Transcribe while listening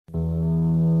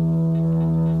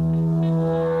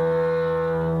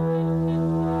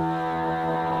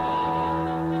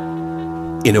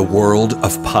In a world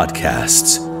of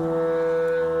podcasts,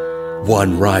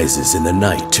 one rises in the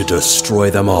night to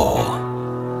destroy them all.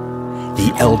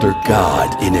 The elder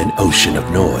god in an ocean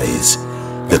of noise,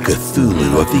 the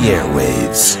Cthulhu of the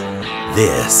airwaves.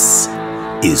 This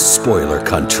is Spoiler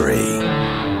Country.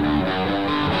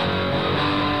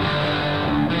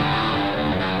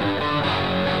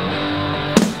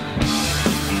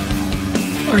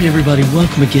 All right, everybody,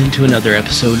 welcome again to another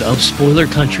episode of Spoiler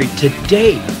Country.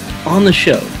 Today on the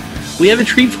show, we have a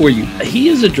treat for you. He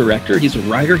is a director, he's a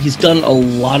writer, he's done a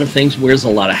lot of things, wears a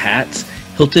lot of hats.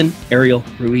 Hilton Ariel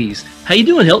Ruiz. How you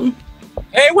doing, Hilton?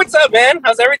 Hey, what's up, man?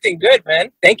 How's everything? Good,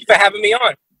 man. Thank you for having me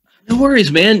on. No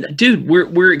worries, man. Dude,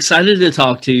 we're excited to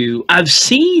talk to you. I've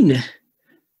seen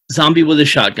Zombie with a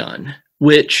Shotgun,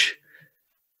 which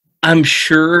I'm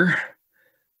sure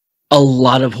a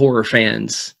lot of horror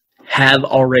fans have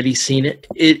already seen it.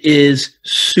 It is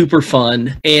super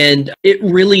fun, and it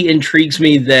really intrigues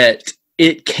me that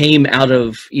it came out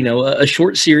of, you know, a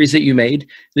short series that you made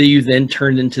that you then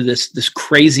turned into this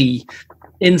crazy,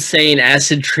 insane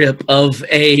acid trip of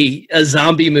a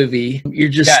zombie movie. You're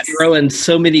just throwing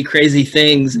so many crazy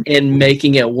things and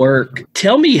making it work.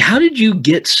 Tell me, how did you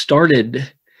get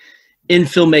started in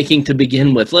filmmaking to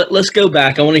begin with? Let's go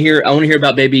back. I want to hear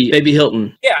about Baby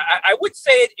Hilton. Yeah, I would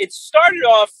say it started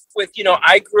off with, you know,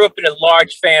 I grew up in a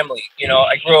large family. You know,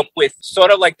 I grew up with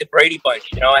sort of like the Brady Bunch.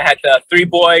 You know, I had 3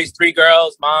 boys, 3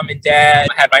 girls, mom and dad.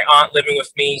 I had my aunt living with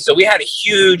me. So we had a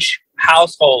huge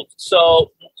household.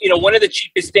 So, you know, one of the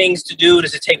cheapest things to do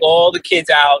is to take all the kids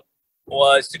out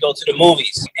was to go to the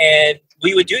movies. And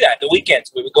we would do that the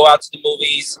weekends. We would go out to the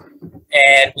movies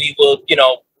and we would, you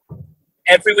know,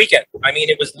 every weekend. I mean,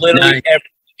 it was literally every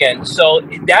weekend. So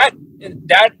that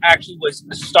actually was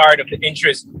the start of the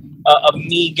interest of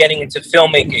me getting into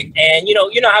filmmaking. And you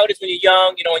know how it is when you're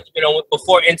young. You know,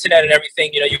 before internet and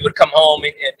everything. You know, you would come home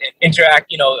and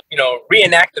interact. You know,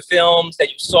 reenact the films that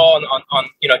you saw on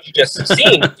you know, you just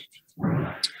seen.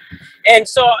 And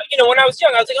so, you know, when I was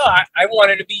young, I was like, oh, I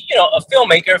wanted to be, you know, a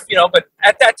filmmaker. You know, but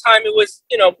at that time, it was,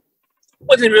 you know,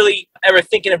 wasn't really ever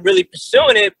thinking of really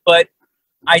pursuing it, but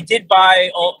I did buy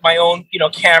my own, you know,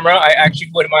 camera. I actually,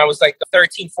 when I was like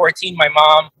 13, 14, my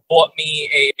mom bought me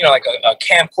a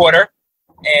camcorder,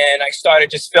 and I started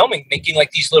just filming, making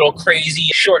like these little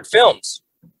crazy short films.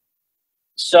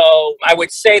 So I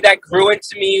would say that grew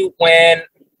into me when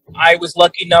I was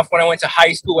lucky enough when I went to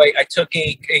high school. I took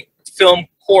a film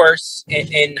course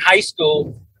in high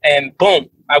school, and boom,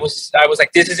 I was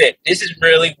like, this is it. This is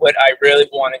really what I really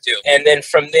want to do. And then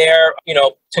from there, you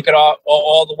know, took it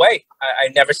all the way. I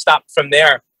never stopped from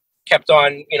there. Kept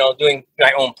on, you know, doing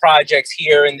my own projects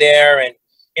here and there, and,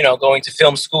 you know, going to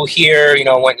film school here. You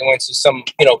know, went to some,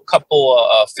 you know, couple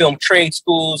film trade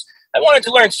schools. I wanted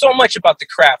to learn so much about the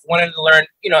craft. Wanted to learn,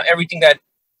 you know, everything that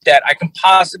I can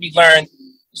possibly learn,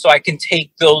 so I can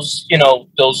take those, you know,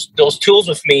 those tools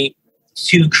with me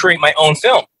to create my own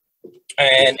film.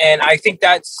 And I think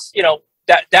that's, you know,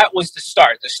 that was the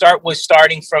start. The start was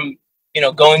starting from, you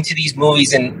know, going to these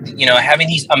movies and, you know, having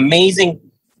these amazing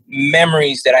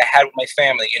memories that I had with my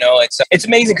family. You know, it's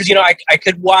amazing because, you know, I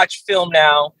could watch film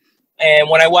now, and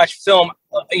when I watch film,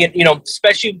 you know,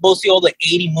 especially mostly all the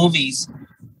 80 movies,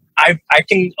 I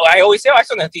always say, oh, I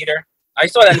saw that in the theater. I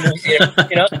saw that in the movie theater,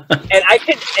 you know, and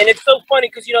it's so funny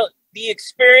because, you know, the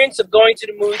experience of going to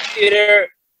the movie theater,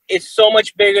 it's so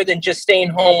much bigger than just staying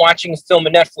home watching a film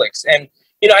on Netflix. And,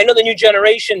 you know, I know the new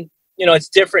generation, you know, it's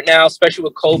different now, especially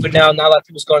with COVID now. Not a lot of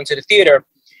people's going to the theater.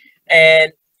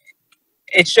 And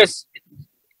it's just,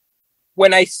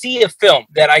 when I see a film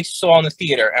that I saw in the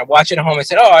theater and watch it at home, I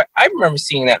said, oh, I remember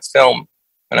seeing that film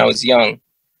when I was young.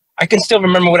 I can still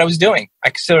remember what I was doing.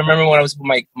 I can still remember when I was with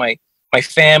my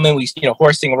family, we, you know,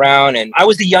 horsing around, and I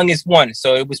was the youngest one,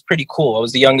 so it was pretty cool. I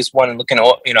was the youngest one and looking,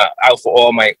 you know, out for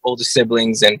all my older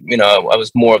siblings, and, you know, I was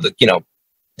more of the, you know,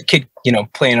 the kid, you know,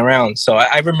 playing around. So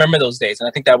I remember those days, and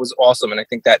I think that was awesome, and I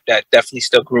think that definitely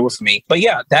still grew with me. But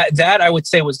yeah, that I would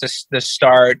say was the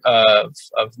start of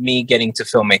me getting to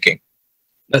filmmaking.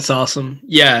 That's awesome.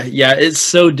 Yeah, it's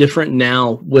so different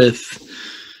now with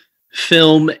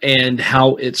film and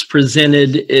how it's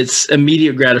presented. It's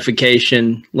immediate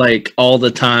gratification, like, all the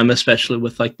time, especially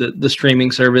with like the streaming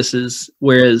services.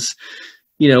 Whereas,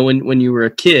 you know, when you were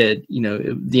a kid, you know,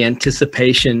 the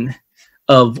anticipation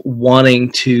of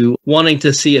wanting to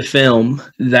see a film,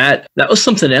 that was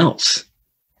something else.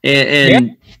 And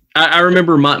yeah. I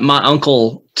remember my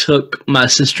uncle took my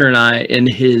sister and I in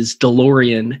his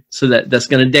DeLorean, so that's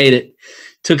going to date it.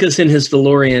 Took us in his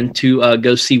DeLorean to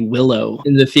go see Willow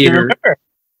in the theater.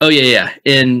 Oh yeah.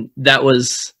 And that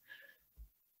was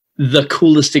the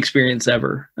coolest experience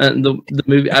ever. The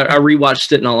movie, I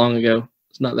rewatched it not long ago.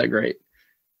 It's not that great.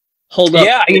 Hold up.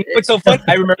 Yeah, it's so fun.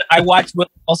 I remember I watched it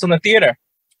also in the theater.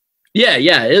 Yeah,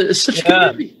 it's such a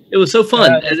good movie. It was so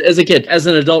fun as a kid. As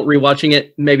an adult, rewatching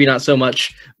it, maybe not so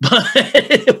much, but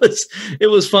it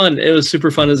was fun. It was super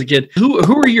fun as a kid. Who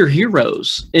are your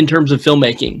heroes in terms of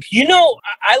filmmaking? You know,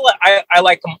 I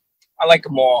like them. I like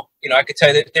them all. You know, I could tell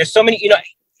you that there's so many. You know,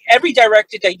 every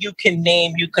director that you can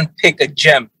name, you can pick a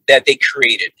gem that they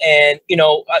created. And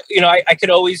I could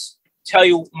always tell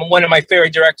you one of my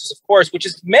favorite directors, of course, which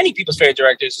is many people's favorite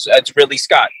directors. It's Ridley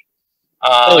Scott.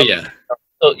 Oh yeah.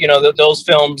 So, those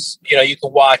films, you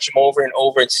can watch them over and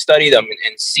over and study them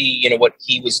and see, what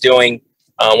he was doing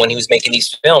when he was making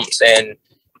these films.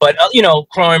 But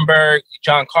Cronenberg,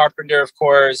 John Carpenter, of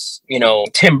course,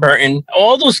 Tim Burton,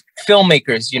 all those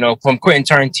filmmakers, from Quentin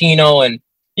Tarantino, and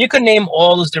you can name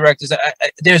all those directors.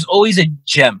 There's always a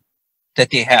gem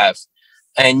that they have.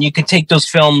 And you can take those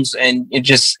films and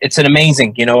it's an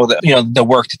amazing, the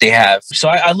work that they have. So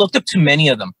I looked up to many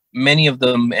of them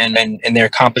and their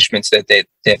accomplishments that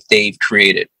they've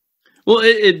created. Well,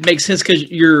 it makes sense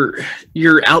because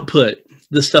your output,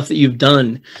 the stuff that you've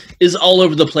done, is all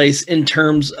over the place in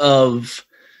terms of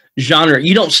genre.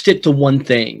 You don't stick to one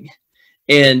thing.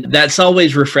 And that's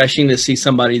always refreshing to see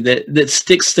somebody that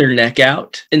sticks their neck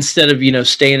out instead of,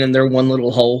 staying in their one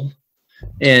little hole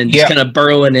and just kind of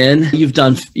burrowing in. You've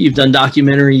done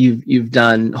documentary, you've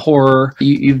done horror,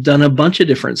 you've done a bunch of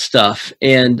different stuff,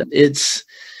 and it's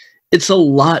a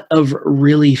lot of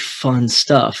really fun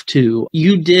stuff too.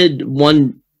 You did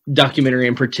one documentary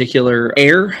in particular,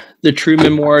 Air, the true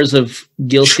memoirs of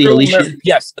Gil C. Alicia.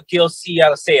 Yes, Gil C.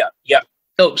 Alicia. Yeah.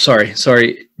 Oh, sorry.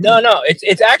 No,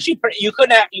 it's actually you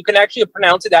can actually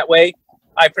pronounce it that way.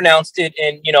 I pronounced it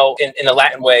in a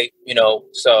Latin way,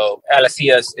 so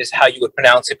Alicia is how you would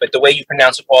pronounce it, but the way you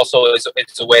pronounce it also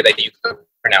it's a way that you could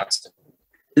pronounce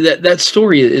it. That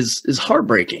story is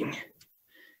heartbreaking.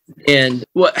 And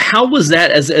how was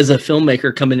that as a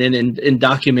filmmaker coming in and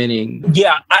documenting?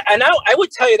 Yeah, I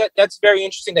would tell you that's very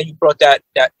interesting that you brought that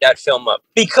film up,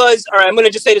 because all right, I'm going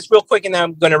to just say this real quick and then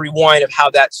I'm going to rewind of how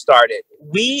that started.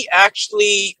 We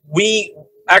actually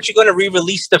going to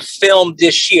re-release the film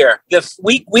this year.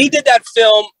 We did that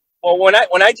film, or when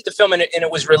I did the film and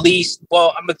it was released.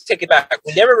 Well, I'm going to take it back.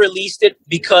 We never released it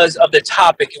because of the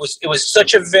topic. It was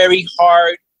such a very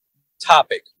hard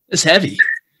topic. It's heavy.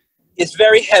 It's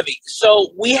very heavy.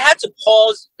 So we had to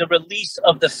pause the release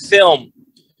of the film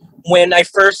when I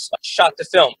first shot the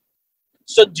film.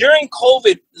 So during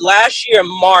COVID last year,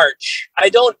 March, I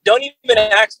don't even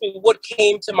ask me what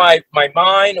came to my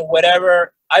mind or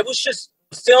whatever. I was just,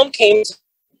 the film came to,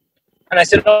 and I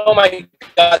said, oh my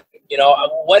God,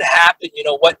 what happened?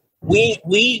 What we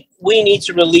need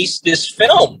to release this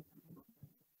film.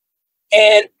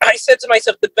 And I said to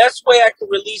myself, the best way I can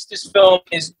release this film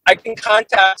is I can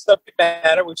contact Subject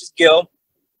Matter, which is Gil,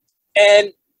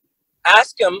 and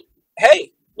ask him,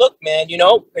 hey, look, man,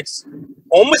 it's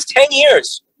almost 10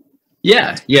 years.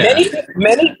 Yeah. Many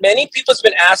people have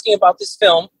been asking about this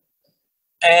film.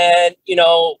 And,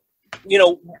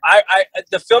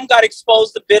 the film got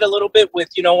exposed a little bit with,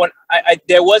 when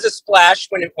there was a splash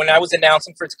when I was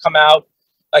announcing for it to come out.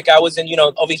 Like I was in,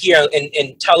 over here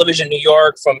in television, New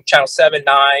York, from Channel 7,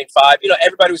 9, 5.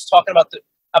 Everybody was talking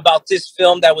about this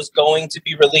film that was going to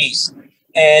be released,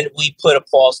 and we put a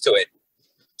pause to it.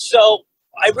 So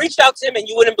I reached out to him, and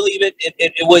you wouldn't believe it.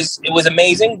 It was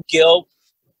amazing. Gil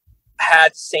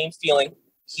had the same feeling.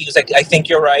 He was like, I think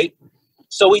you're right.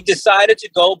 So we decided to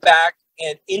go back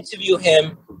and interview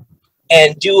him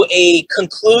and do a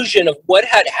conclusion of what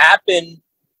had happened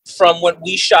from when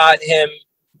we shot him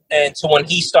and to when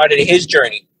he started his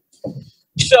journey.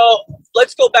 So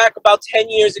let's go back about 10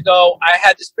 years ago. I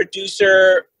had this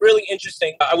producer, really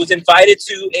interesting. I was invited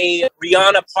to a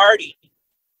Rihanna party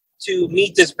to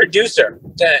meet this producer,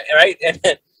 right?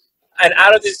 And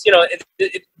out of this,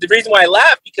 the reason why I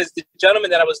laughed, because the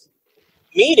gentleman that I was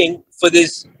meeting for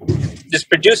this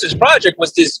producer's project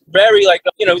was this very,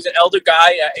 he's an elder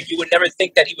guy. You would never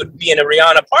think that he would be in a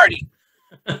Rihanna party.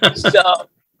 So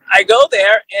I go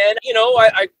there and,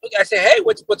 I say, hey,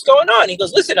 what's going on? He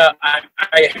goes, listen,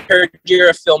 I heard you're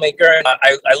a filmmaker, and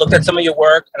I looked at some of your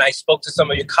work and I spoke to some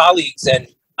of your colleagues, and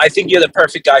I think you're the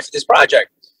perfect guy for this project.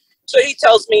 So he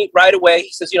tells me right away,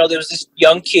 he says, there was this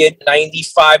young kid,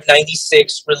 95,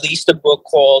 96, released a book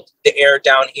called The Air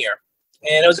Down Here.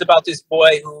 And it was about this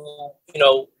boy who,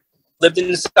 lived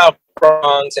in the South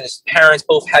Bronx, and his parents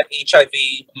both had HIV.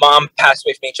 Mom passed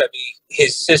away from HIV.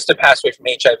 His sister passed away from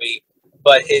HIV.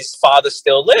 But his father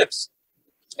still lives.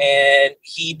 And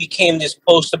he became this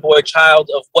poster boy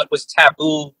child of what was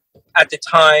taboo at the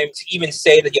time to even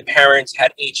say that your parents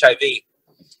had HIV.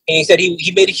 And he said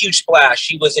he made a huge splash.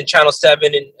 He was in Channel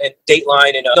 7 and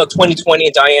Dateline and 2020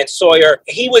 and Diane Sawyer.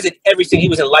 He was in everything. He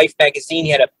was in Life magazine.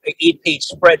 He had an 8-page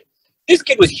spread. This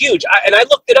kid was huge. And I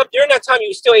looked it up. During that time, he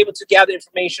was still able to gather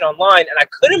information online. And I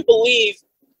couldn't believe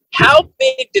how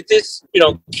big that this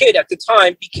kid at the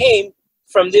time became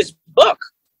from this book.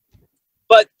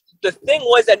 But the thing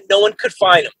was that no one could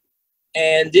find him.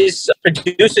 And this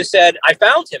producer said, I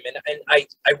found him. And I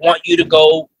want you to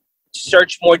go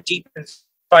search more deep and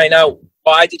find out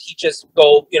why did he just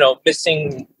go,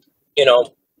 missing,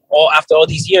 after all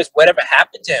these years, whatever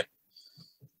happened to him.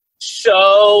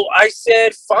 So I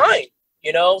said, fine,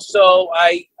 so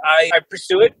I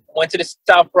pursued it, went to the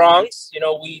South Bronx. It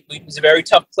was a very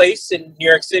tough place in New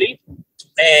York City.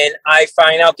 And I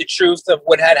find out the truth of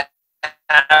what had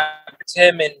happened to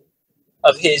him and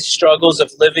of his struggles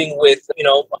of living with,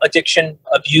 addiction,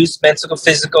 abuse, mental,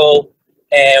 physical.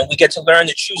 And we get to learn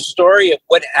the true story of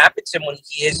what happened to him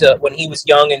when he was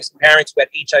young and his parents who had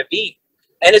HIV.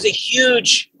 And there's a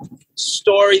huge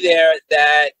story there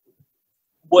that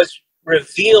was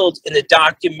revealed in the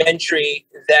documentary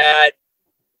that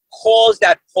caused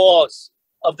that pause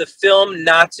of the film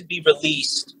not to be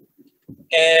released.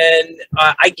 And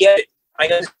I get it. I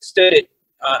understood it.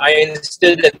 I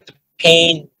understood that the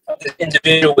pain the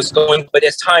individual was going, but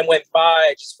as time went by,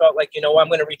 I just felt like, I'm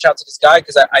going to reach out to this guy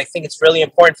because I think it's really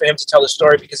important for him to tell the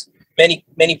story because many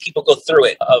people go through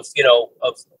it of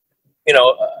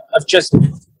just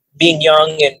being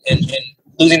young and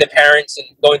losing the parents and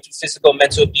going through physical,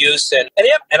 mental abuse. And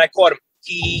I caught him.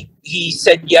 He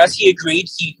said, yes, he agreed.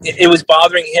 It was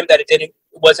bothering him that it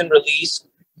wasn't released.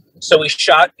 So we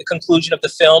shot the conclusion of the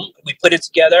film. We put it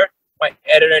together. My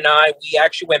editor and I, we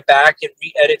actually went back and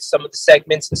re-edited some of the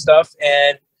segments and stuff,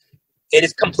 and it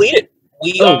is completed.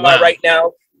 We are right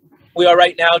now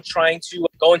trying to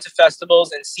go into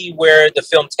festivals and see where the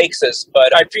film takes us.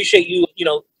 But I appreciate you,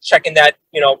 checking that,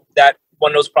 that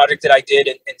one of those projects that I did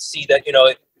and see that,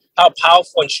 how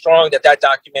powerful and strong that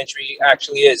documentary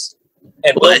actually is.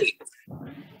 And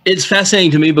it's fascinating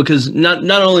to me because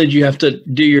not only did you have to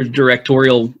do your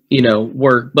directorial,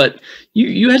 work, but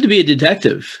you had to be a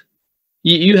detective.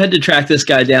 You had to track this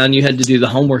guy down. You had to do the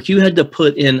homework. You had to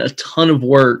put in a ton of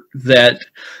work that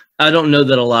I don't know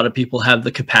that a lot of people have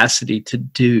the capacity to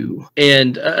do.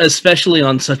 And especially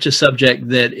on such a subject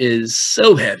that is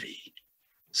so heavy,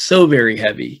 so very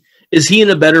heavy. Is he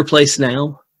in a better place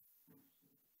now?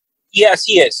 Yes,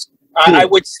 he is. Cool. I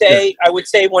would say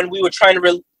when we were trying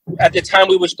to, at the time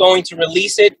we was going to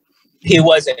release it, he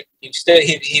wasn't. He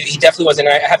definitely wasn't.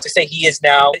 I have to say he is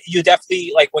now. You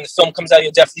definitely, like when the film comes out,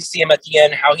 you'll definitely see him at the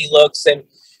end, how he looks. And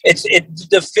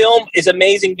the film is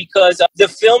amazing because the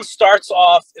film starts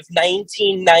off of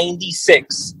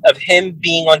 1996 of him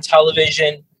being on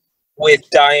television with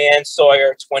Diane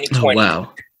Sawyer, 2020. Oh,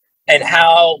 wow. And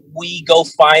how we go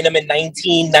find him in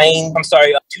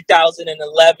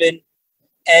 2011.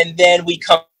 And then we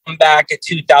come back at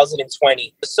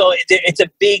 2020. So it's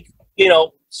a big,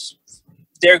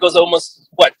 there goes almost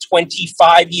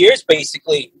 25 years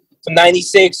basically from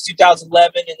 96,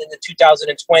 2011, and then the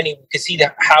 2020. We can see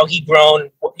how he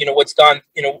grown, what's gone,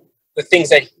 the things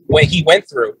that he went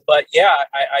through. But yeah,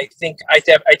 I think I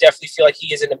definitely feel like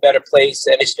he is in a better place,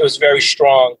 and it was very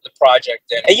strong, the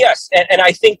project. And yes, and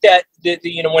I think that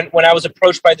when I was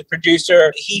approached by the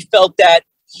producer, he felt that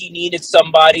he needed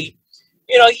somebody.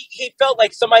 He felt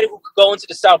like somebody who could go into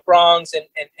the South Bronx and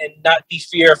not be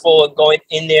fearful and going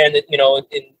in there and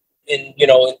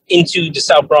into the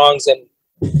South Bronx and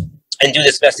do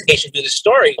this investigation, do this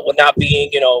story, without not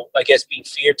being, being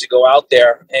feared to go out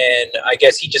there. And I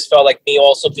guess he just felt like me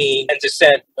also being in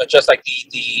descent, just like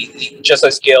just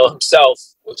like Gil himself,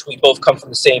 which we both come from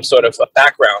the same sort of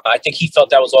background. I think he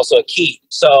felt that was also a key.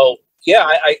 So yeah,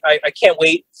 I can't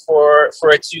wait for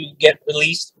it to get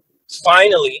released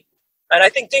finally. And I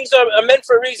think things are meant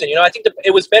for a reason. I think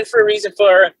it was meant for a reason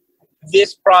for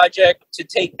this project to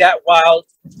take that while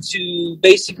to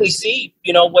basically see,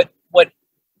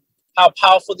 how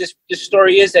powerful this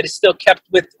story is, that it's still kept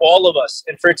with all of us,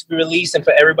 and for it to be released and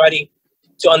for everybody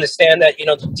to understand that,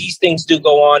 these things do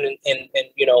go on in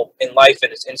life,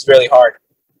 and it's really hard.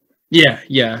 Yeah.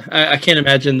 I can't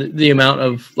imagine the amount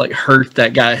of hurt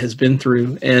that guy has been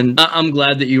through. And I'm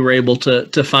glad that you were able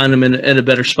to find him in a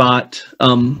better spot.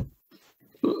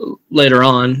 Later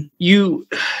on, you,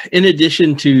 in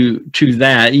addition to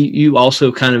that, you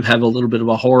also kind of have a little bit of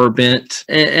a horror bent,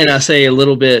 and I say a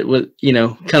little bit with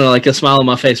kind of like a smile on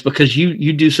my face because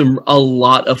you do a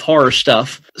lot of horror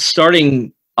stuff.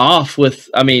 Starting off with,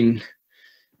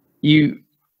 you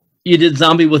did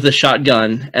Zombie with a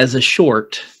Shotgun as a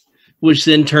short, which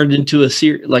then turned into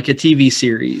like a TV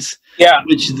series. Yeah.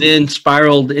 Which then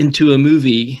spiraled into a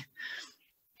movie.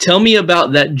 Tell me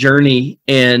about that journey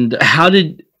and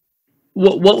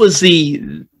what was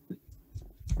the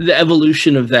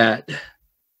evolution of that?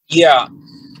 Yeah.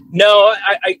 No,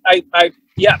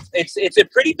 yeah, it's a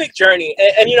pretty big journey.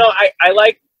 And you know,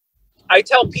 I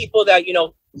tell people that, you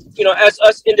know, as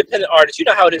us independent artists, you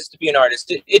know how it is to be an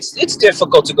artist. It's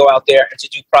difficult to go out there and to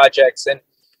do projects and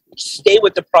stay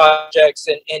with the projects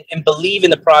and believe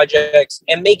in the projects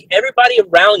and make everybody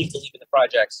around you believe in the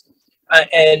projects.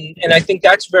 And I think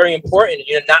that's very important,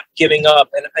 you know, not giving up.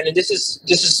 And this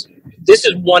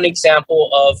is one example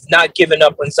of not giving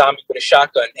up on Zombie with a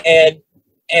Shotgun.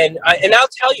 And I'll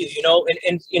tell you, you know,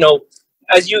 and you know,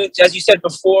 as you said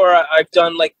before, I've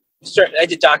done like I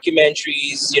did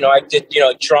documentaries, you know, I did, you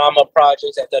know, drama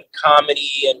projects, I did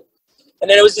comedy, and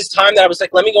then it was this time that I was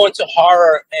like, let me go into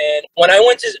horror. And when I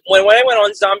went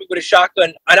on Zombie with a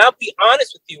Shotgun, and I'll be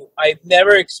honest with you, I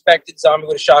never expected Zombie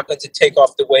with a Shotgun to take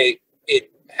off the way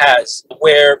it has,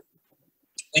 where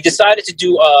we decided to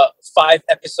do 5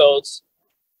 episodes.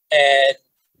 And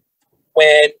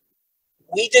when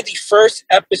we did the first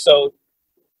episode,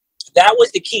 that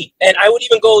was the key. And I would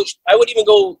even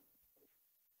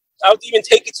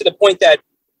take it to the point that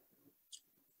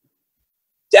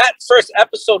first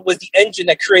episode was the engine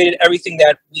that created everything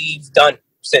that we've done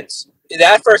since.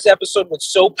 That first episode was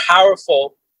so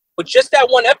powerful. But just that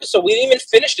one episode, we didn't even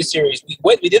finish the series.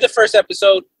 We did the first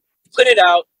episode, put it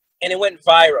out, and it went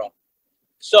viral.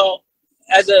 So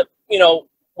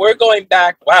we're going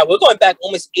back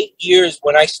almost 8 years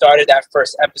when I started that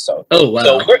first episode. Oh, wow.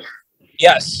 So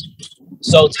yes.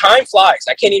 So time flies.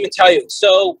 I can't even tell you.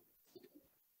 So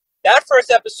that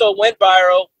first episode went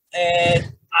viral,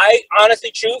 and I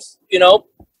honestly,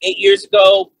 8 years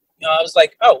ago, I was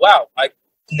like, oh, wow, I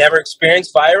never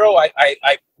experienced viral.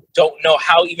 I don't know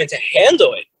how even to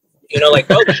handle it. I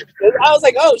was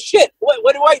like, oh, shit,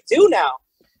 what do I do now?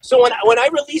 So when I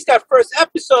released that first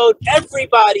episode,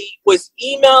 everybody was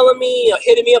emailing me,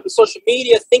 hitting me up on social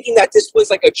media, thinking that this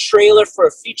was like a trailer for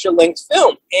a feature-length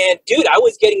film. And, dude, I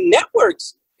was getting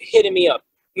networks hitting me up.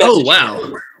 Oh,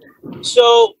 wow.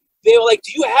 So they were like,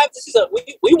 do you have,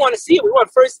 we want to see it. We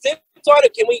want first tips on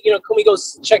it. Can we go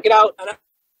check it out? And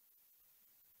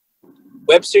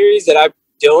web series that I'm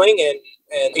doing, and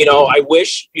I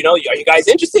wish, are you guys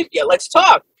interested? Yeah, let's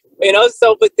talk. But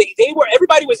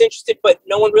everybody was interested, but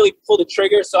no one really pulled the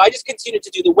trigger. So I just continued to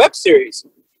do the web series.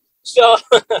 So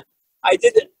I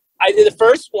did the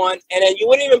first one, and then you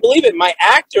wouldn't even believe it. My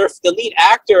actor, the lead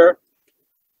actor,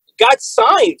 got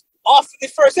signed off the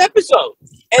first episode,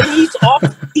 and he's off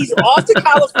to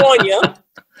California.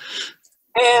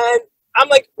 And I'm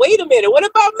like, wait a minute, what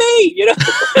about me?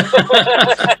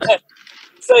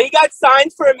 So he got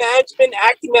signed for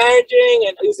acting managing,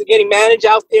 and he was getting managed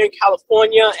out there in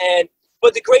California.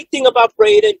 But the great thing about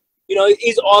Braden,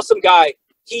 he's an awesome guy.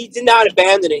 He did not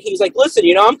abandon it. He was like, listen,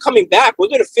 I'm coming back. We're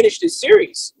going to finish this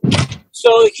series.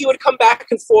 So he would come back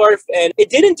and forth, and it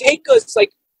didn't take us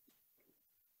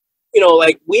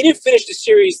we didn't finish the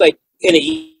series in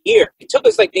a year. It took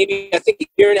us maybe, I think, a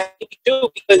year and a half, 2,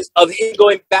 because of him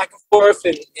going back and forth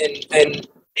and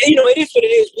it is what it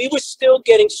is. We were still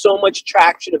getting so much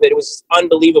traction of it. It was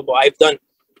unbelievable. I've done,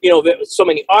 so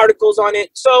many articles on it.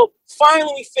 So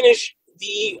finally we finished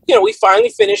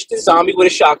the Zombie with a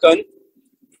Shotgun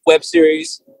web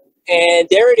series. And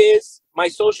there it is. My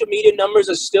social media numbers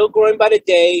are still growing by the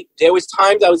day. There was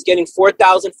times I was getting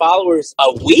 4,000 followers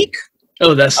a week.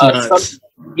 Oh, that's nuts.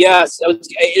 Yes,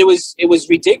 it was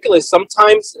ridiculous.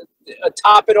 Sometimes,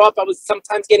 top it off, I was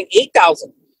sometimes getting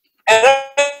 8,000. And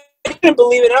I couldn't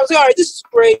believe it. And I was like, all right, this is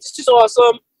great. This is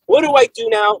awesome. What do I do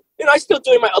now? I'm still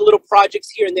doing my little projects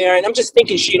here and there. And I'm just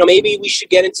thinking, maybe we should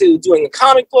get into doing a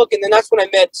comic book. And then that's when I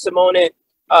met Simone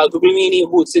Guglielmini,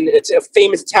 who's a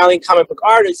famous Italian comic book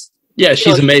artist. Yeah,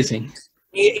 she's amazing.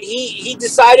 He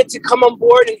decided to come on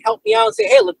board and help me out and say,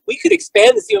 hey, look, we could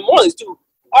expand this even more. Let's do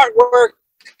artwork,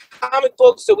 comic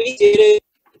books. So we did it.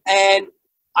 And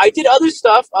I did other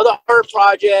stuff, other art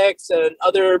projects and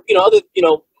other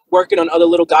working on other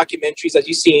little documentaries, as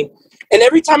you've seen. And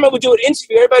every time I would do an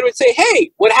interview, everybody would say,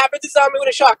 hey, what happened to Zombie with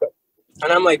a Shotgun?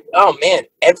 And I'm like, oh, man,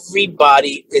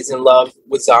 everybody is in love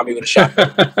with Zombie with a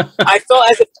Shotgun. I felt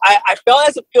as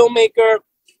a filmmaker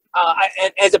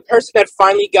and as a person that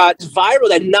finally got viral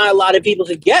that not a lot of people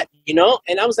could get,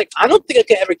 And I was like, I don't think I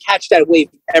could ever catch that wave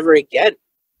ever again.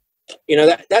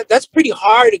 That's pretty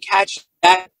hard to catch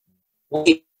that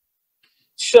wave.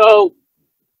 So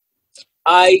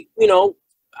I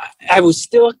was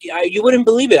still, you wouldn't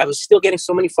believe it. I was still getting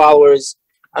so many followers.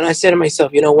 And I said to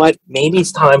myself, you know what? Maybe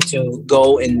it's time to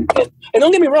go and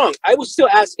don't get me wrong. I was still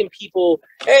asking people,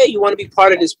 hey, you want to be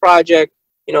part of this project?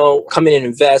 You know, come in and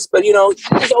invest. But, you know,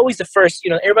 there's always the first, you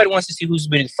know, everybody wants to see who's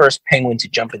been the first penguin to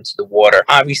jump into the water.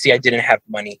 Obviously, I didn't have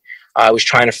money. I was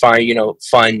trying to find, you know,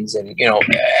 funds, and, you know,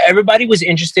 everybody was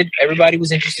interested. Everybody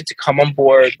was interested to come on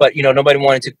board. But, you know, nobody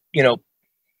wanted to, you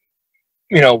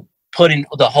know, put in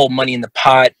the whole money in the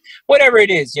pot, whatever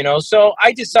it is, you know. So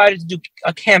I decided to do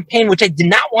a campaign, which I did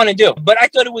not want to do. But I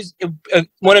thought it was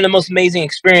one of the most amazing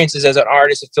experiences as an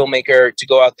artist, a filmmaker, to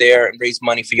go out there and raise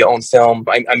money for your own film.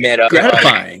 I met a...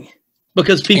 Gratifying.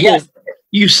 Because people, yes.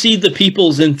 You see the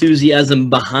people's enthusiasm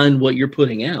behind what you're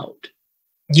putting out.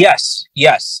 Yes,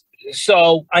 yes.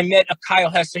 So I met a Kyle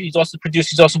Hester. He's also the producer.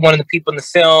 He's also one of the people in the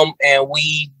film. And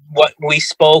we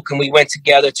spoke and we went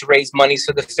together to raise money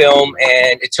for the film.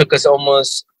 And it took us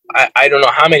almost, I don't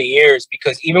know how many years,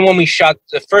 because even when we shot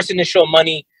the first initial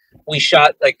money, we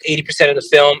shot like 80% of the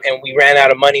film and we ran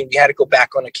out of money. We had to go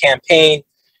back on a campaign.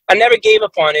 I never gave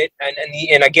up on it.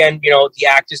 And again, you know, the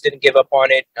actors didn't give up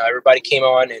on it. Everybody came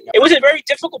on, and it was a very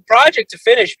difficult project to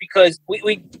finish because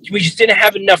we just didn't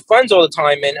have enough funds all the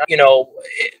time. And, you know,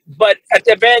 but at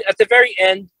the very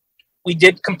end, we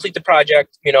did complete the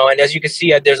project, you know, and as you can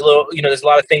see, there's a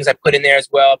lot of things I put in there as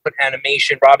well. I put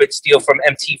animation. Robert Steele from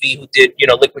MTV, who did, you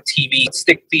know, Liquid TV,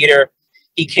 Stick Theater,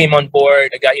 he came on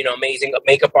board. I got, you know, amazing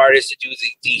makeup artist to do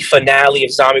the finale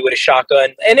of Zombie with a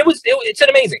Shotgun, and it's an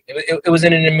amazing. It was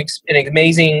an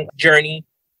amazing journey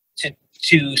to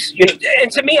you know,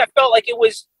 and to me, I felt like it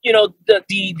was, you know,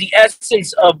 the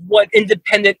essence of what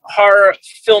independent horror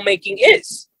filmmaking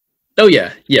is. Oh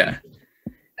yeah, yeah,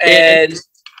 and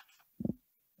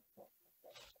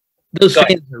those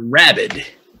fans are rabid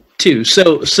too.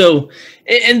 So,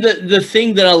 and the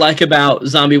thing that I like about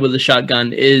Zombie with a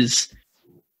Shotgun is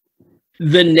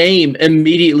the name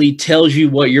immediately tells you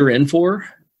what you're in for,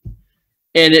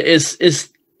 and it's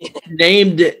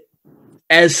named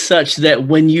as such that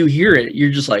when you hear it,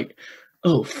 you're just like,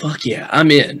 oh fuck yeah,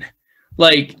 I'm in.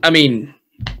 Like, I mean,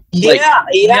 yeah.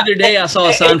 The other day I saw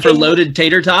a sign for Loaded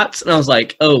Tater Tots, and I was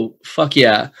like, oh fuck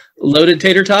yeah, Loaded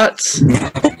Tater Tots.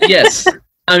 Yes.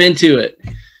 I'm into it.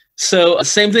 So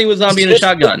same thing with Zombie and a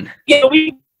Shotgun. Yeah, and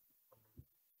we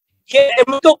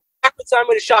go back with Zombie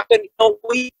with a Shotgun. You know,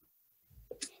 we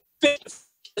finished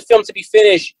the film to be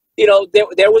finished. You know,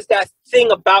 there was that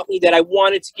thing about me that I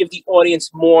wanted to give the audience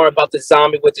more about the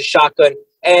Zombie with the Shotgun.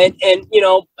 And you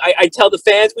know, I tell the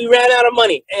fans we ran out of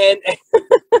money, and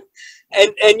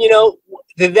and you know,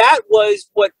 that was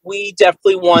what we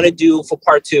definitely want to do for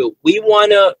part 2. We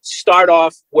want to start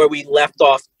off where we left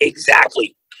off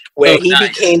exactly, where he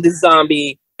became the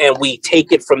zombie, and we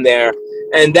take it from there.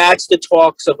 And that's the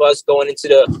talks of us going into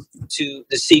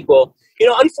the sequel. You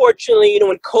know, unfortunately, you know,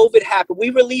 when COVID happened, we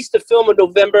released the film in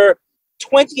November.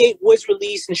 28 was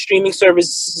released in streaming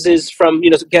services from,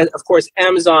 you know, of course,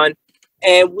 Amazon.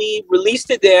 And we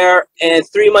released it there, and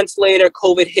 3 months later,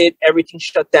 COVID hit, everything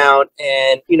shut down.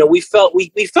 And, you know, we felt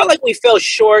like we fell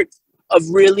short of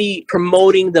really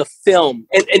promoting the film.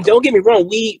 And don't get me wrong,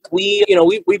 we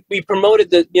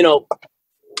promoted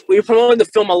we promoted the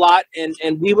film a lot,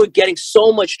 and we were getting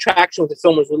so much traction when the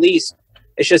film was released.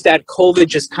 It's just that COVID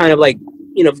just kind of like,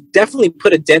 you know, definitely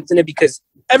put a dent in it because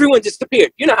everyone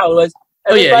disappeared. You know how it was.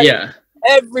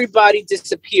 Everybody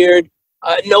disappeared.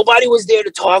 Nobody was there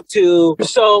to talk to.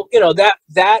 So, you know,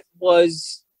 that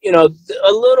was, you know,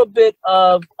 a little bit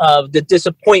of the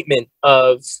disappointment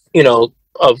of, you know,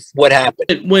 of what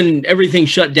happened. When everything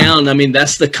shut down, I mean,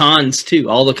 that's the cons too.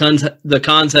 All the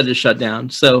cons had to shut down.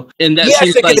 So, and that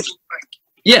seems like,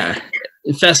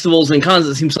 festivals and cons,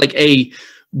 it seems like a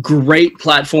great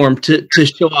platform to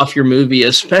show off your movie,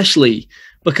 especially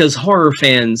because horror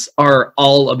fans are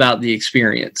all about the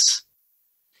experience.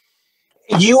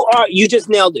 You just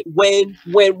nailed it. When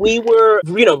we were,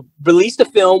 you know, released the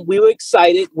film, we were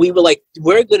excited. We were like,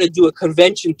 we're going to do a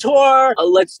convention tour.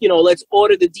 Let's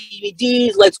order the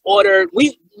DVDs.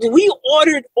 We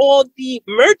ordered all the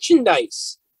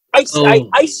merchandise. I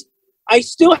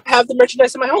still have the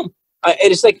merchandise in my home. And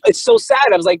it's like, it's so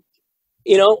sad. I was like,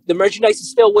 you know, the merchandise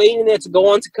is still waiting there to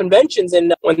go on to conventions.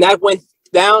 And when that went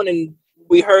down and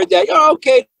we heard that, oh,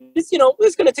 okay, it's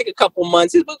going to take a couple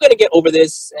months. We're going to get over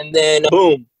this. And then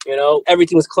boom, you know,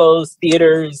 everything was closed.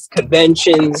 Theaters,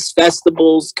 conventions,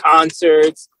 festivals,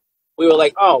 concerts. We were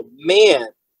like, oh, man.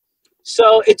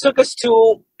 So it took us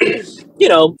to,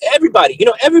 everybody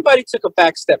took a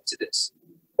back step to this.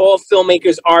 All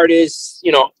filmmakers, artists,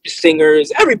 you know,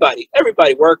 singers, everybody,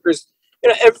 workers, you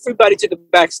know, everybody took a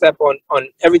back step on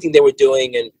everything they were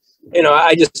doing. And, you know,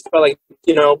 I just felt like,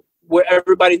 you know, we're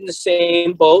everybody's in the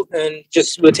same boat, and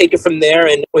just we'll take it from there.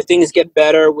 And when things get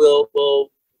better, we'll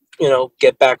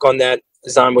get back on that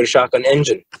Zombie with a Shotgun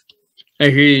engine. I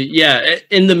hear you. Yeah.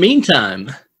 In the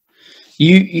meantime,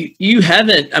 you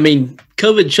haven't. I mean,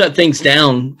 COVID shut things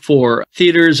down for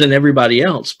theaters and everybody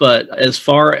else, but as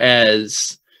far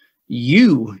as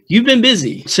you've been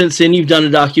busy since then. You've done a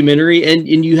documentary, and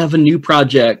you have a new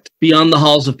project, Beyond the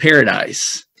Halls of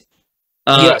Paradise.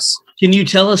 Yes. Can you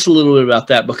tell us a little bit about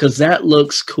that? Because that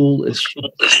looks cool as shit.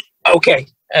 Okay,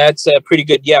 that's pretty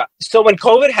good. Yeah. So when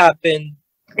COVID happened,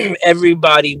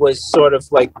 everybody was sort of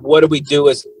like, what do we do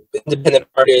as independent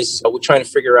artists? We're trying to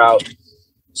figure out.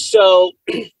 So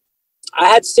I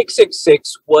had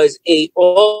 666 was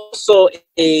also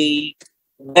a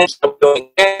doing.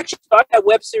 I actually started that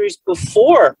web series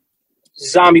before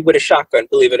Zombie with a Shotgun,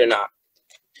 believe it or not.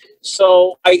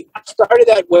 So I started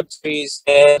that web series,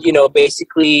 and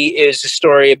basically is a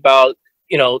story about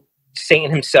Satan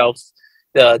himself,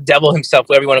 the devil himself,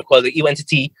 whatever you want to call it, the evil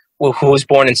entity who was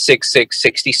born in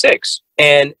 6666.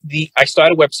 And I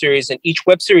started a web series, and each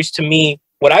web series, to me,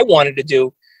 what I wanted to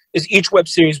do is each web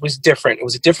series was different. It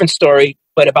was a different story,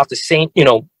 but about the same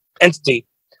entity,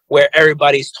 where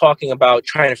everybody's talking about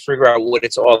trying to figure out what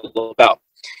it's all about.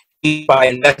 By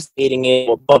investigating it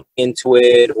or bumping into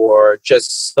it, or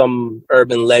just some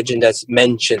urban legend that's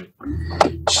mentioned.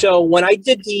 So when I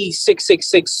did the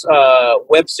 666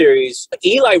 web series,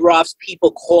 Eli Roth's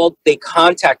people they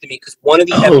contacted me because one of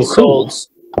the episodes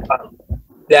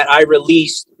that I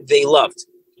released, they loved.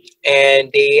 And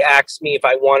they asked me if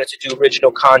I wanted to do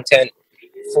original content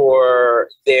for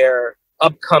their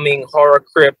upcoming Horror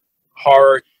Crypt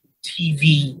horror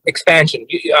TV expansion.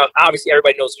 Obviously,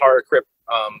 everybody knows Horror Crypt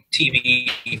TV.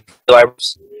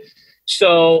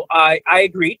 So I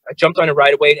agreed. I jumped on it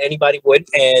right away. Anybody would.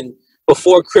 And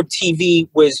before Crypt TV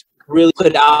was really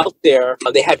put out there,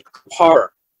 they had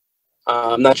horror.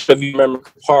 I'm not sure if you remember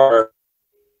horror.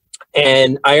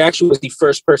 And I actually was the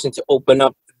first person to open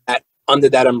up that under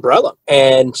that umbrella.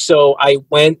 And so I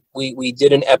went. We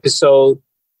did an episode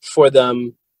for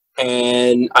them.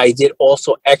 And I did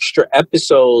also extra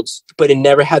episodes, but it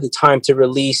never had the time to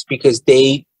release because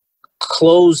they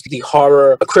closed the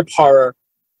Crypt horror,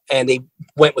 and they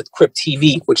went with Crypt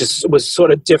TV, which was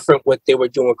sort of different what they were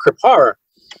doing with Crypt horror.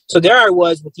 So there I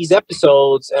was with these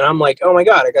episodes, and I'm like, oh my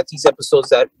God, I got these episodes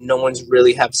that no one's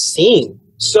really have seen.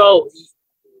 So,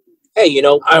 hey,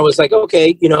 I was like,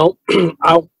 okay,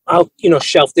 I'll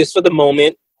shelf this for the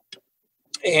moment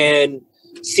and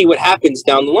see what happens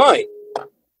down the line.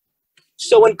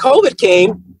 So when COVID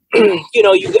came,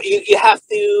 you have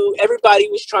to, everybody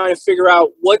was trying to figure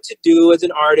out what to do as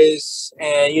an artist.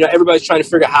 And, everybody's trying to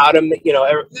figure out how to, like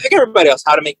everybody else,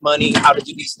 how to make money, how to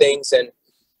do these things. And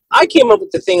I came up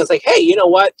with the thing. I was like, hey, you know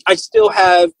what? I still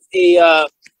have a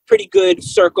pretty good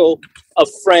circle of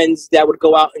friends that would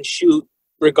go out and shoot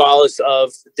regardless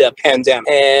of the pandemic.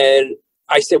 And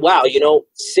I said, wow,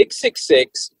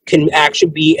 666 can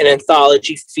actually be an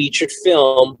anthology featured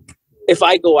film if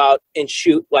I go out and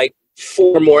shoot like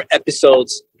 4 more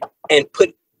episodes and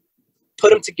put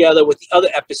them together with the other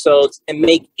episodes and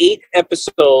make 8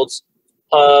 episodes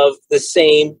of the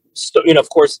same story. Of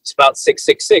course, it's about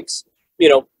 666,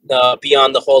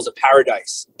 Beyond the Halls of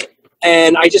Paradise.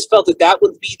 And I just felt that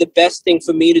would be the best thing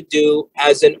for me to do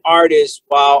as an artist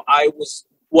while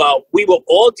we were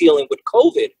all dealing with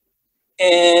COVID.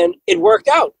 And it worked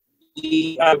out.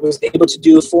 I was able to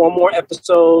do 4 more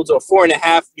episodes, or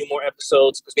 4.5 more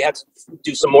episodes, because we had to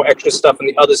do some more extra stuff on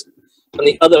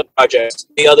the other projects,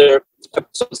 the other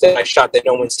episodes that I shot that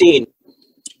no one's seen.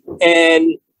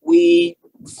 And we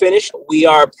finished. We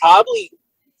are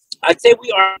I'd say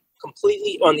we are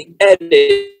completely on the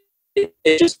edit.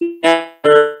 It's just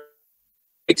never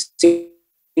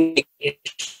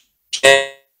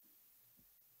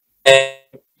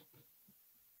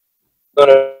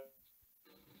gonna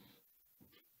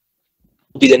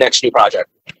be the next new project.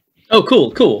 Oh,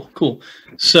 cool.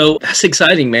 So that's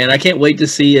exciting, man. I can't wait to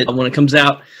see it when it comes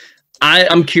out.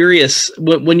 I'm curious,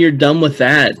 when you're done with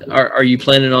that, are you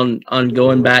planning on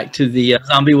going back to the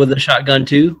Zombie with a Shotgun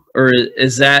too? Or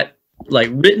is that like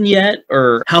written yet?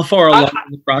 Or how far along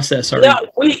in the process are you?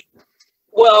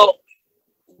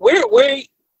 We're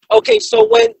okay. So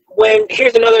when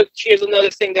here's another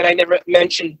thing that I never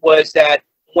mentioned was that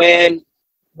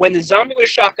when the Zombie with a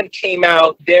Shotgun came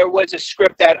out, there was a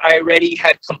script that I already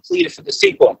had completed for the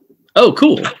sequel. Oh,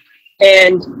 cool.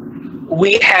 And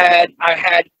I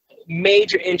had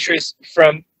major interest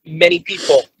from many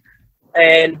people.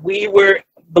 And we were,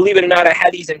 believe it or not, I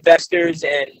had these investors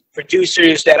and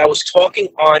producers that I was talking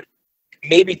on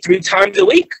maybe 3 times a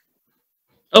week.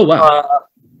 Oh, wow.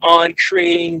 on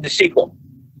creating the sequel.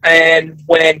 And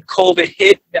when COVID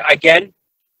hit again,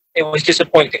 it was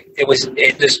disappointing.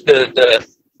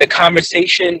 The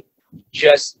conversation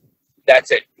just,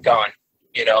 that's it, gone.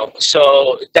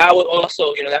 So that was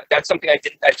also, that's something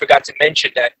I forgot to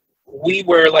mention, that we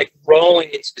were like rolling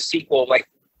into the sequel, like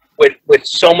with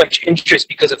so much interest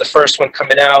because of the first one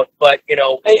coming out. But, and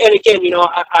again,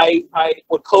 I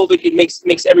with COVID, it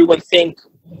makes everyone think,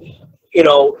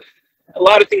 a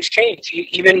lot of things change,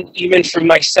 even for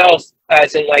myself,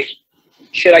 as in like,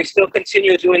 should I still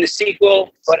continue doing the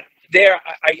sequel? But there,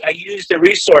 I used the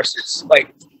resources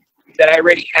like that I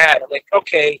already had. I'm like,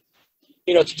 okay,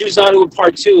 to do Zombie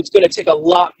Part 2, it's going to take a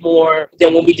lot more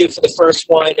than what we did for the first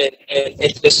one, and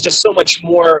there's just so much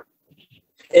more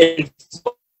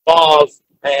involved.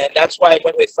 And that's why I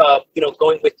went with,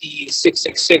 going with the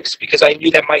 666, because I knew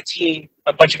that my team,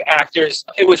 a bunch of actors,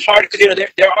 it was hard because,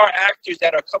 there are actors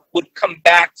that would come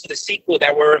back to the sequel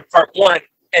that were in Part 1,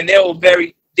 and they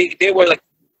were like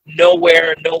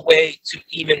nowhere, no way to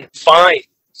even find,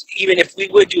 even if we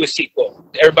would do a sequel.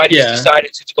 Everybody just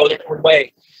decided to go their own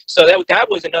way. So that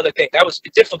was another thing. That was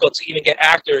difficult to even get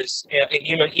actors. And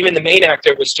even the main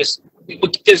actor was just,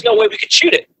 there's no way we could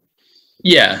shoot it.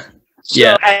 Yeah.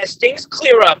 So as things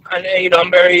clear up, and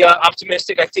I'm very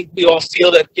optimistic. I think we all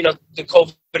feel that the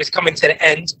COVID is coming to the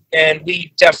end, and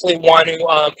we definitely want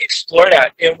to explore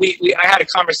that. And I had a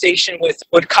conversation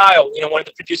with Kyle, one of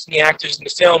the producing actors in the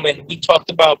film, and we talked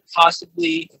about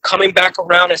possibly coming back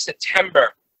around in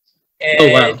September,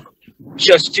 and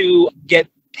just to get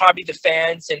probably the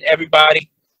fans and everybody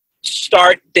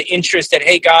start the interest that,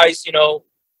 hey guys,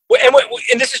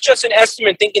 and this is just an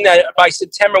estimate, thinking that by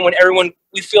September, when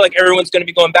we feel like everyone's going to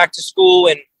be going back to school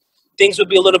and things will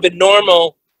be a little bit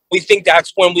normal, we think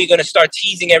that's when we're going to start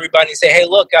teasing everybody and say, hey,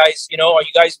 look, guys, are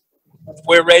you guys,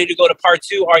 we're ready to go to Part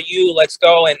 2. Are you? Let's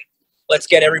go, and let's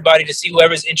get everybody to see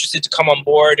whoever's interested to come on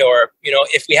board. Or,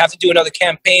 if we have to do another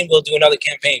campaign, we'll do another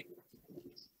campaign.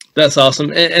 That's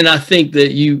awesome. And I think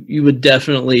that you would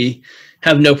definitely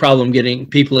have no problem getting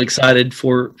people excited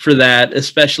for that,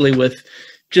 especially with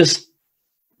just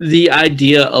the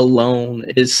idea alone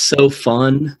is so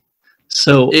fun.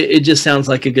 So it just sounds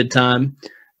like a good time.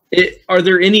 Are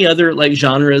there any other like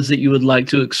genres that you would like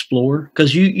to explore?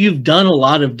 Because you've done a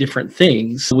lot of different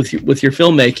things with your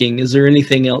filmmaking. Is there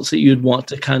anything else that you'd want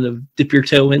to kind of dip your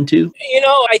toe into?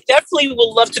 I definitely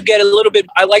would love to get a little bit.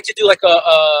 I like to do like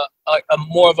a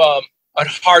more of a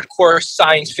hardcore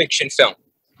science fiction film.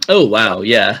 Oh wow,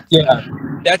 yeah.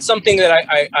 That's something that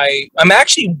I'm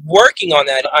actually working on.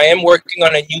 That I am working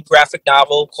on a new graphic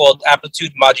novel called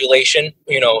Amplitude Modulation,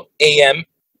 AM.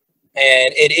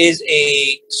 And it is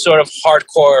a sort of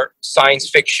hardcore science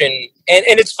fiction. And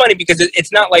it's funny because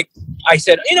it's not like I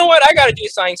said, you know what, I got to do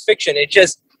science fiction. It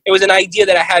was an idea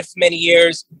that I had for many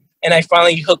years. And I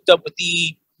finally hooked up with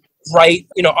the right,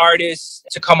 artists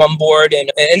to come on board. And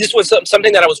this was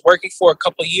something that I was working for a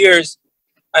couple of years.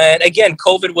 And again,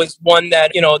 COVID was one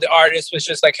that, the artist was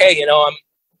just like, hey,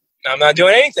 I'm not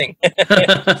doing anything.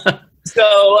 So,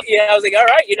 I was like, all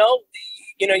right,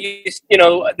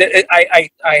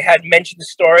 I had mentioned the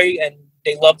story and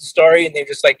they loved the story and they're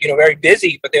just like, very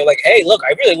busy, but they're like, hey, look,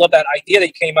 I really love that idea that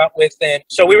you came up with. And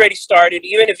so we already started.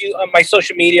 Even if you, on my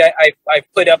social media, I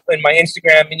put up in my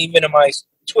Instagram and even on my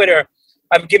Twitter,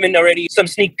 I've given already some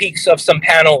sneak peeks of some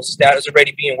panels that is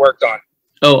already being worked on.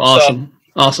 Oh, awesome.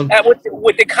 So, awesome.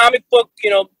 With the comic book,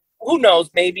 who knows,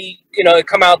 maybe, it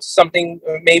come out to something,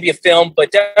 maybe a film,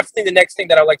 but definitely the next thing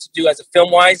that I'd like to do as a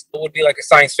film-wise would be like a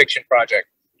science fiction project.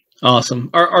 Awesome.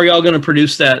 Are y'all going to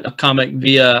produce that comic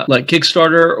via like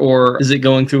Kickstarter, or is it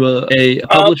going through a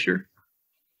publisher?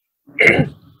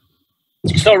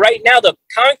 So right now the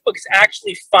comic book is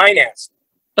actually financed.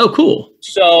 Oh, cool.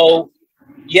 So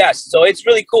yes, so it's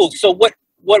really cool. So what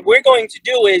we're going to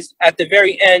do is at the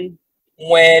very end,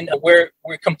 when we're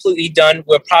completely done,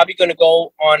 we're probably going to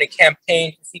go on a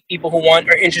campaign to see people who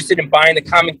are interested in buying the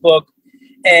comic book,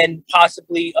 and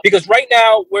possibly, because right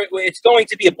now it's going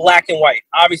to be a black and white.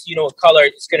 Obviously, a color,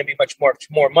 it's going to be much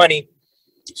more money.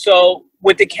 So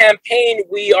with the campaign,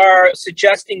 we are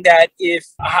suggesting that if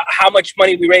how much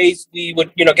money we raise, we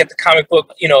would get the comic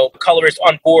book colorist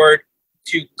on board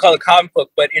to color comic book.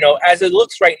 But as it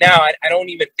looks right now, I don't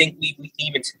even think we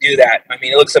even to do that. I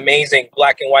mean, it looks amazing,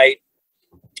 black and white.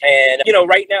 And,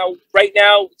 right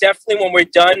now, definitely when we're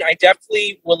done, I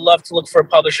definitely would love to look for a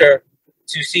publisher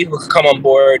to see who could come on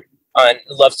board and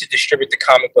love to distribute the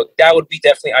comic book. That would be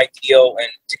definitely ideal, and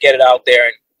to get it out there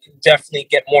and definitely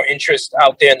get more interest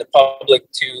out there in the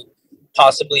public to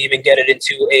possibly even get it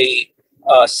into a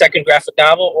second graphic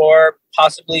novel, or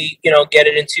possibly, get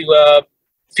it into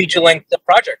feature-length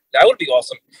project. That would be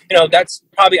awesome. You know, that's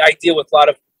probably ideal with a lot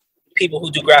of people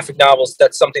who do graphic novels.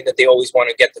 That's something that they always want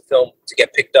to get the film to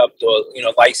get picked up or, you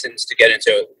know, licensed to get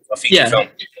into a feature film.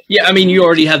 Yeah, I mean, you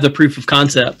already have the proof of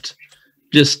concept.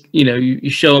 Just, you know, you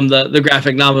show them the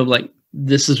graphic novel, like,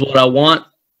 this is what I want.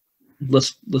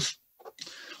 Let's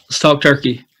talk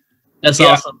turkey. That's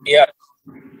awesome. Yeah.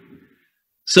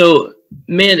 So,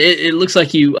 man, it looks like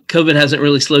COVID hasn't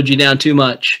really slowed you down too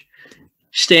much.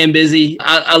 Staying busy.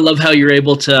 I love how you're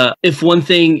able to, if one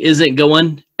thing isn't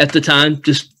going at the time,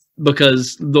 just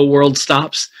because the world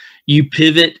stops, you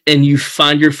pivot and you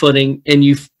find your footing and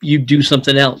you do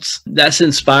something else. That's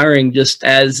inspiring. Just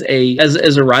as a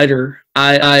writer,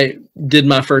 I did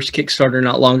my first Kickstarter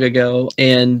not long ago,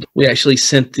 and we actually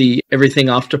sent everything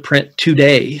off to print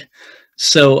today.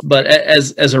 So, but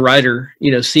as a writer,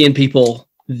 you know, seeing people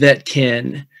that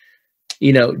can,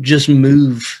 you know, just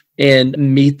move and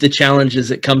meet the challenges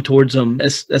that come towards them,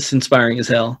 that's inspiring as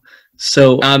hell.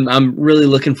 So I'm really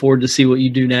looking forward to see what you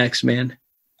do next, man.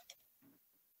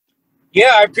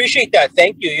 Yeah, I appreciate that.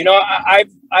 Thank you. You know, I've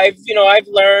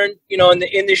learned, you know, in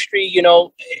the industry, you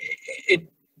know,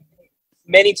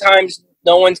 many times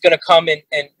no one's going to come and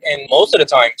most of the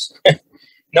times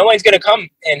no one's going to come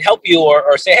and help you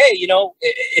or say, hey, you know,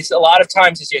 it's a lot of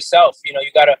times it's yourself. You know,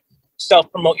 you got to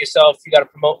self-promote yourself. You got to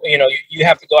promote, you know, you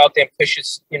have to go out there and push,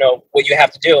 you know, what you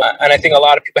have to do. And I think a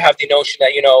lot of people have the notion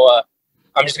that, you know,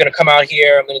 I'm just going to come out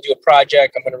here, I'm going to do a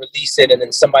project, I'm going to release it, and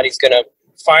then somebody's going to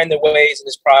find their ways in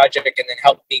this project and then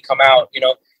help me come out. You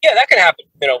know, yeah, that can happen,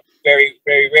 you know, very,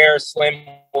 very rare, slim,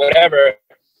 whatever.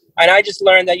 And I just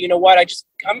learned that, you know what,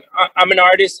 I'm an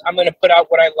artist. I'm going to put out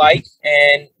what I like,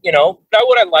 and, you know, put out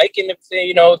what I like. And if they,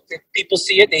 you know, if people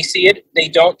see it, they see it. They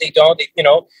don't, you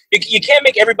know, you can't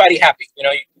make everybody happy. You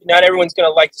know, not everyone's going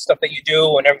to like the stuff that you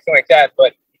do and everything like that.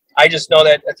 But I just know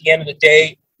that at the end of the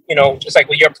day, you know, just like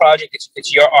with your project,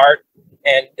 it's your art,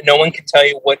 and no one can tell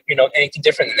you what, you know, anything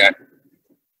different than that.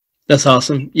 That's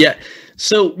awesome. Yeah.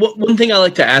 So one thing I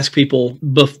like to ask people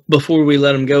before we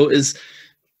let them go is,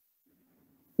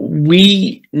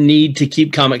 we need to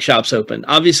keep comic shops open.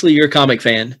 Obviously, you're a comic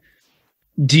fan.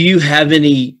 Do you have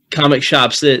any comic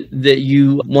shops that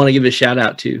you want to give a shout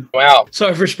out to? Wow.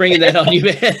 Sorry for springing that on you,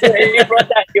 man. You brought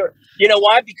that here. You know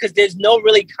why? Because there's no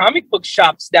really comic book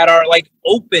shops that are like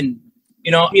open.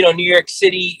 You know, New York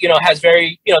City, you know, has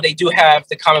very, you know, they do have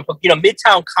the comic book, you know,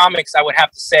 Midtown Comics, I would have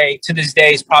to say to this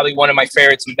day is probably one of my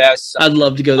favorites and best. I'd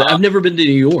love to go there. I've never been to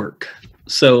New York.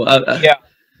 So yeah.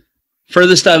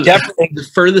 The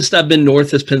furthest I've been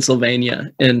north is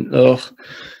Pennsylvania, and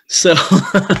so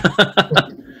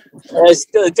it's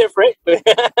still different, but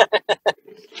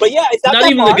yeah, it's not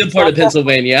even the good part of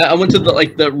Pennsylvania. I went to the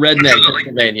redneck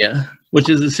Pennsylvania, which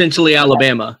is essentially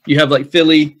Alabama. You have like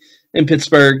Philly and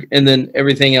Pittsburgh, and then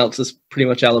everything else is pretty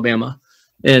much Alabama.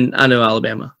 And I know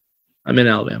Alabama. I'm in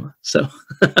Alabama, so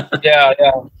yeah,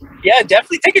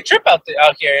 definitely take a trip out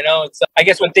here. You know, it's I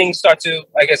guess when things start to,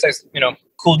 you know,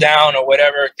 cool down or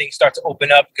whatever, things start to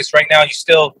open up, because right now you're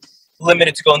still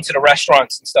limited to going to the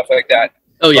restaurants and stuff like that.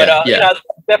 Oh yeah, but, yeah. You know,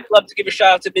 I'd definitely love to give a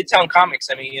shout out to Midtown Comics.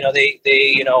 I mean, you know, they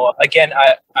you know, again,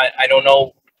 I don't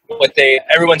know what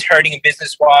everyone's hurting in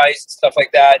business wise and stuff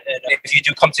like that. And if you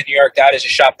do come to New York, that is a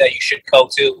shop that you should go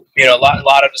to. You know, a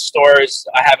lot of the stores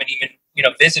I haven't even, you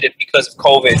know, visited because of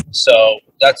COVID. So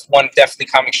that's one definitely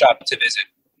comic shop to visit.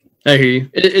 I hear you.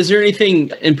 Is there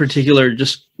anything in particular,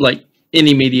 just like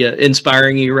any media,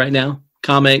 inspiring you right now?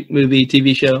 Comic, movie,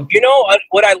 TV show? You know,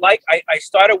 what I like, I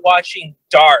started watching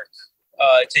Dark.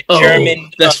 It's a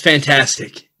German. That's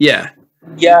fantastic. Yeah.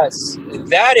 Yes,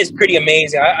 that is pretty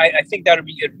amazing. I think that would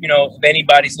be good. You know, if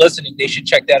anybody's listening, they should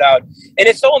check that out. And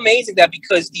it's so amazing that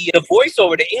because the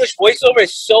voiceover, the English voiceover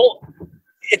is so,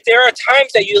 if there are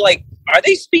times that you're like, are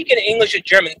they speaking English or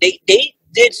German? They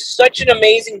did such an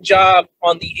amazing job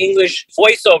on the English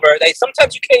voiceover that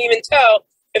sometimes you can't even tell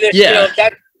if there's, you know,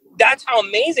 that's how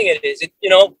amazing it is. You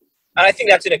know, and I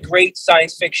think that's in a great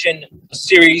science fiction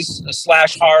series /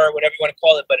 horror, whatever you want to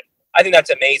call it. But I think that's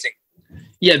amazing.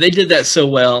 Yeah, they did that so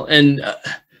well, and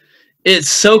it's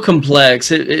so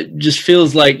complex. It just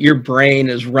feels like your brain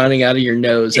is running out of your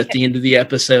nose at the end of the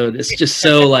episode. It's just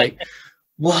so like,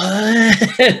 what?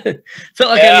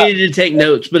 Felt like I needed to take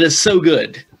notes, but it's so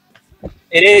good.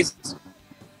 It is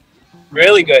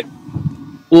really good.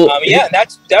 Well, yeah,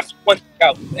 that's definitely one thing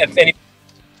out. If any.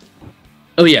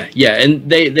 Oh yeah, and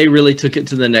they really took it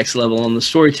to the next level on the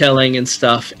storytelling and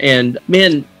stuff. And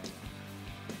man,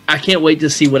 I can't wait to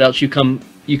see what else you come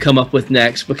up with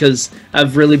next, because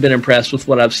I've really been impressed with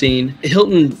what I've seen.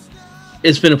 Hilton,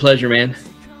 it's been a pleasure, man.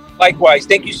 Likewise.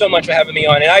 Thank you so much for having me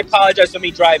on. And I apologize for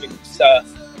me driving.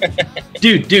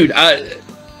 Dude,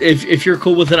 if you're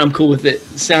cool with it, I'm cool with it.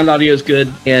 Sound audio is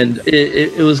good, and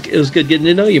it was good getting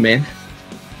to know you, man.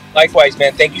 Likewise,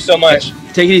 man. Thank you so much.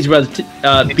 Take it easy, brother.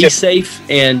 Be safe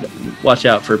and watch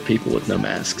out for people with no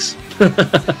masks.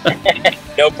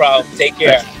 No problem. Take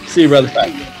care. See you, brother. Bye.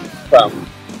 No problem.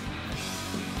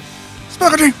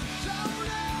 Spaghetti.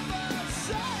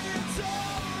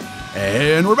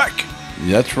 And we're back.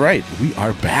 That's right. We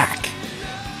are back.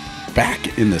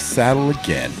 Back in the saddle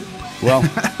again. Well,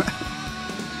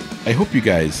 I hope you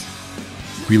guys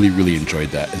really, really enjoyed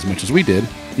that as much as we did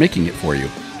making it for you.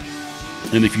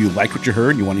 And if you like what you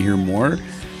heard and you want to hear more,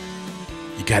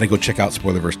 you got to go check out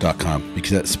spoilerverse.com,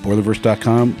 because at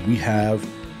spoilerverse.com, we have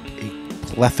a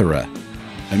plethora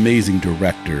amazing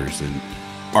directors and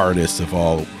artists of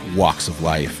all walks of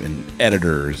life, and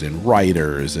editors and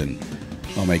writers. And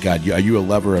oh my God, are you a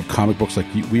lover of comic books like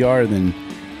we are? Then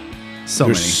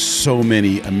there's so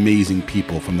many amazing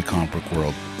people from the comic book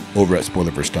world over at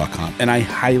spoilerverse.com. And I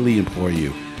highly implore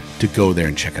you to go there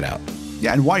and check it out.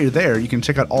 Yeah, and while you're there, you can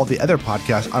check out all the other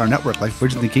podcasts on our network, like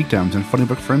Bridges and Geekdoms and Funny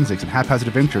Book Forensics and Haphazard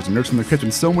Adventures and Nerds from the Crypt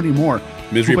and so many more.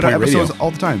 Misery We put out Point episodes Radio. all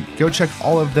the time. Go check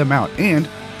all of them out. And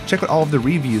check out all of the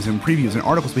reviews and previews and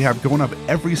articles we have going up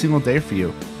every single day for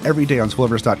you. Every day on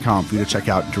spoilerverse.com for you to check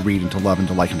out and to read and to love and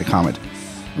to like and to comment.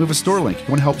 We have a store link. If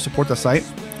you want to help support the site,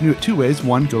 you can do it two ways.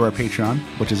 One, go to our Patreon,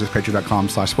 which is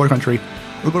patreon.com/spoilercountry,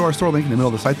 or go to our store link in the middle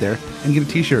of the site there and get a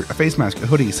t-shirt, a face mask, a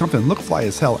hoodie, something, look fly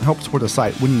as hell, and help support the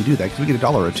site when you do that, because we get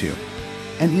 $1 or $2.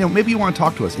 And, maybe you want to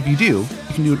talk to us. If you do,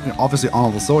 you can do it obviously on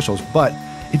all the socials, but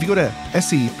if you go to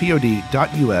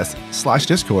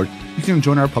scpod.us/Discord, you can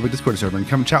join our public Discord server and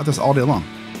come chat with us all day long.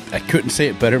 I couldn't say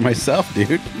it better myself,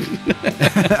 dude.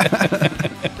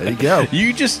 There you go.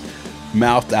 You just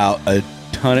mouthed out a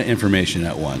ton of information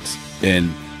at once.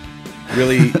 And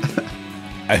really,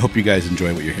 I hope you guys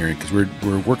enjoy what you're hearing, because we're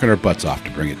working our butts off to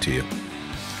bring it to you.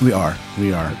 We are.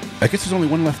 I guess there's only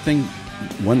one left thing.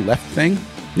 One left thing?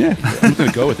 Yeah, I'm going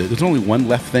to go with it. There's only one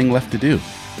left thing left to do.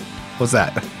 What's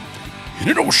that? In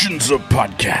an oceans of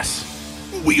podcasts,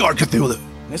 We are Cthulhu.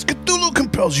 as Cthulhu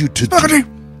compels you to Spaghetti.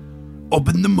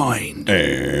 Open the mind.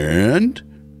 and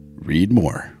read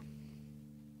more.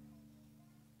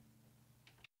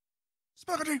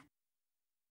 Spaghetti.